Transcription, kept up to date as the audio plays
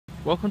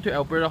Welcome to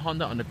Alberta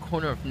Honda on the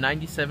corner of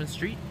 97th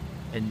Street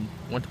and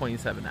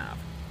 127 Ave.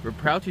 We're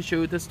proud to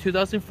show you this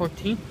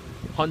 2014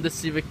 Honda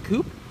Civic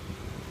Coupe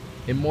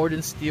in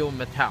Modern Steel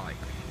Metallic.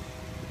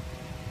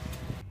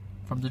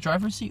 From the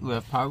driver's seat, we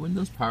have power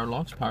windows, power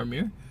locks, power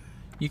mirror,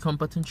 econ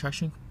button,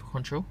 traction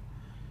control,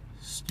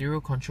 stereo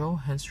control,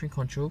 hands-free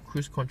control,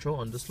 cruise control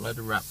on this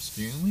leather-wrapped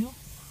steering wheel.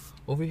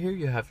 Over here,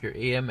 you have your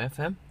AM,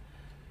 FM,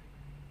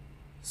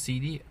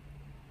 CD,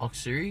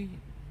 auxiliary,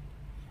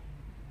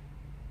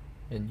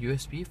 and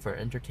USB for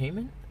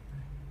entertainment,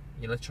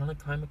 electronic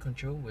climate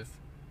control with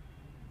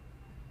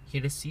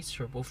heated seats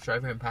for both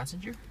driver and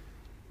passenger.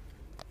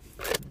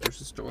 There's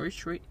a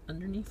storage right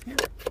underneath here,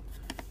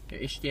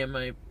 your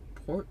HDMI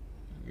port,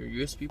 your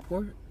USB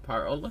port,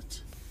 power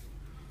outlet.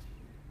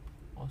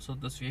 Also,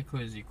 this vehicle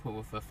is equipped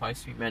with a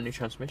 5-speed manual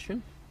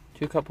transmission,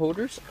 2 cup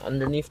holders.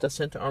 Underneath the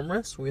center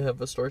armrest, we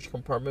have a storage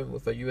compartment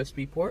with a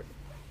USB port.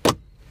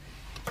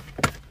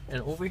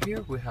 And over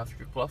here, we have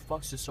your glove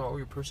box to store all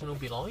your personal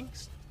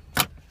belongings.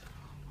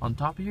 On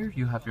top here,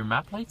 you have your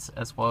map lights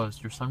as well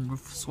as your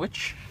sunroof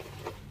switch.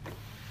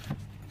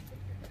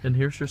 And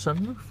here's your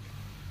sunroof.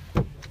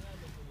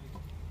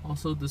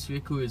 Also, this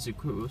vehicle is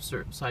equipped with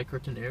certain side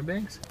curtain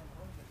airbags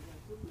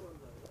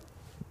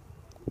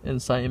and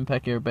side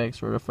impact airbags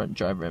for the front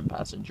driver and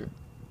passenger.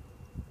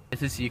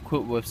 This is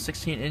equipped with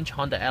 16-inch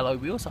Honda alloy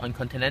wheels on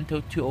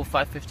Continental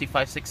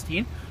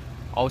 205/55/16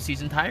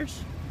 all-season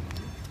tires.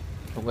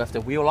 And we have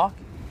the wheel lock,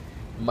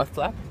 mud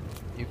flap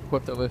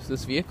equipped with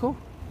this vehicle.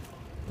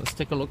 Let's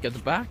take a look at the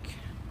back.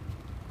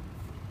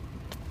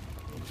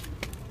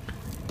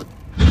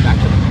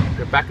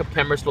 Your backup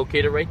camera is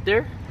located right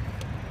there.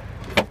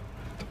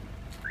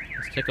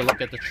 Let's take a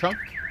look at the trunk.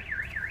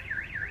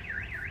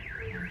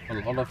 A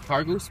lot of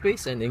cargo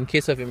space, and in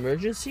case of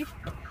emergency,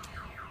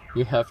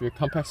 you have your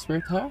compact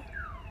spare tire,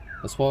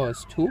 as well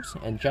as tools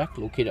and jack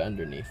located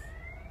underneath.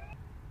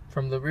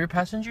 From the rear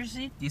passenger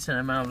seat, decent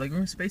amount of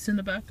legroom space in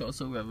the back.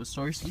 Also, we have a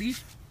storage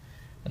sleeve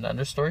and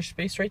under storage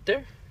space right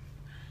there.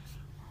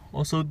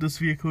 Also, this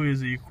vehicle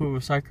is equipped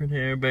with side curtain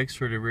airbags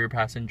for the rear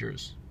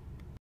passengers.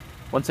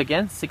 Once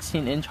again,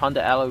 16-inch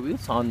Honda alloy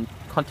wheels on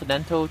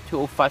Continental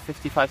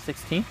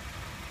 205/55/16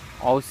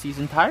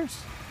 all-season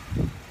tires.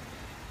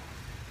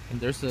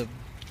 And there's a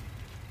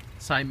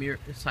side mirror,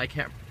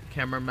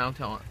 camera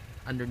mounted on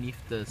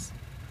underneath this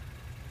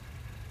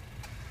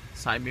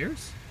side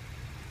mirrors.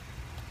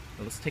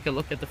 So let's take a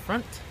look at the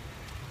front.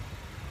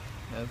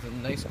 It has a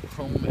nice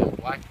chrome and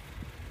black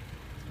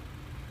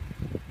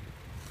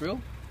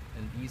grille.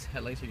 And these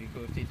headlights are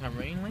equipped with daytime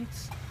running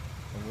lights.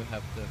 And we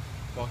have the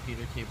fog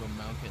heater table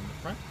mounted in the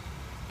front.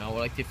 Now I would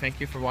like to thank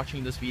you for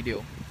watching this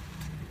video.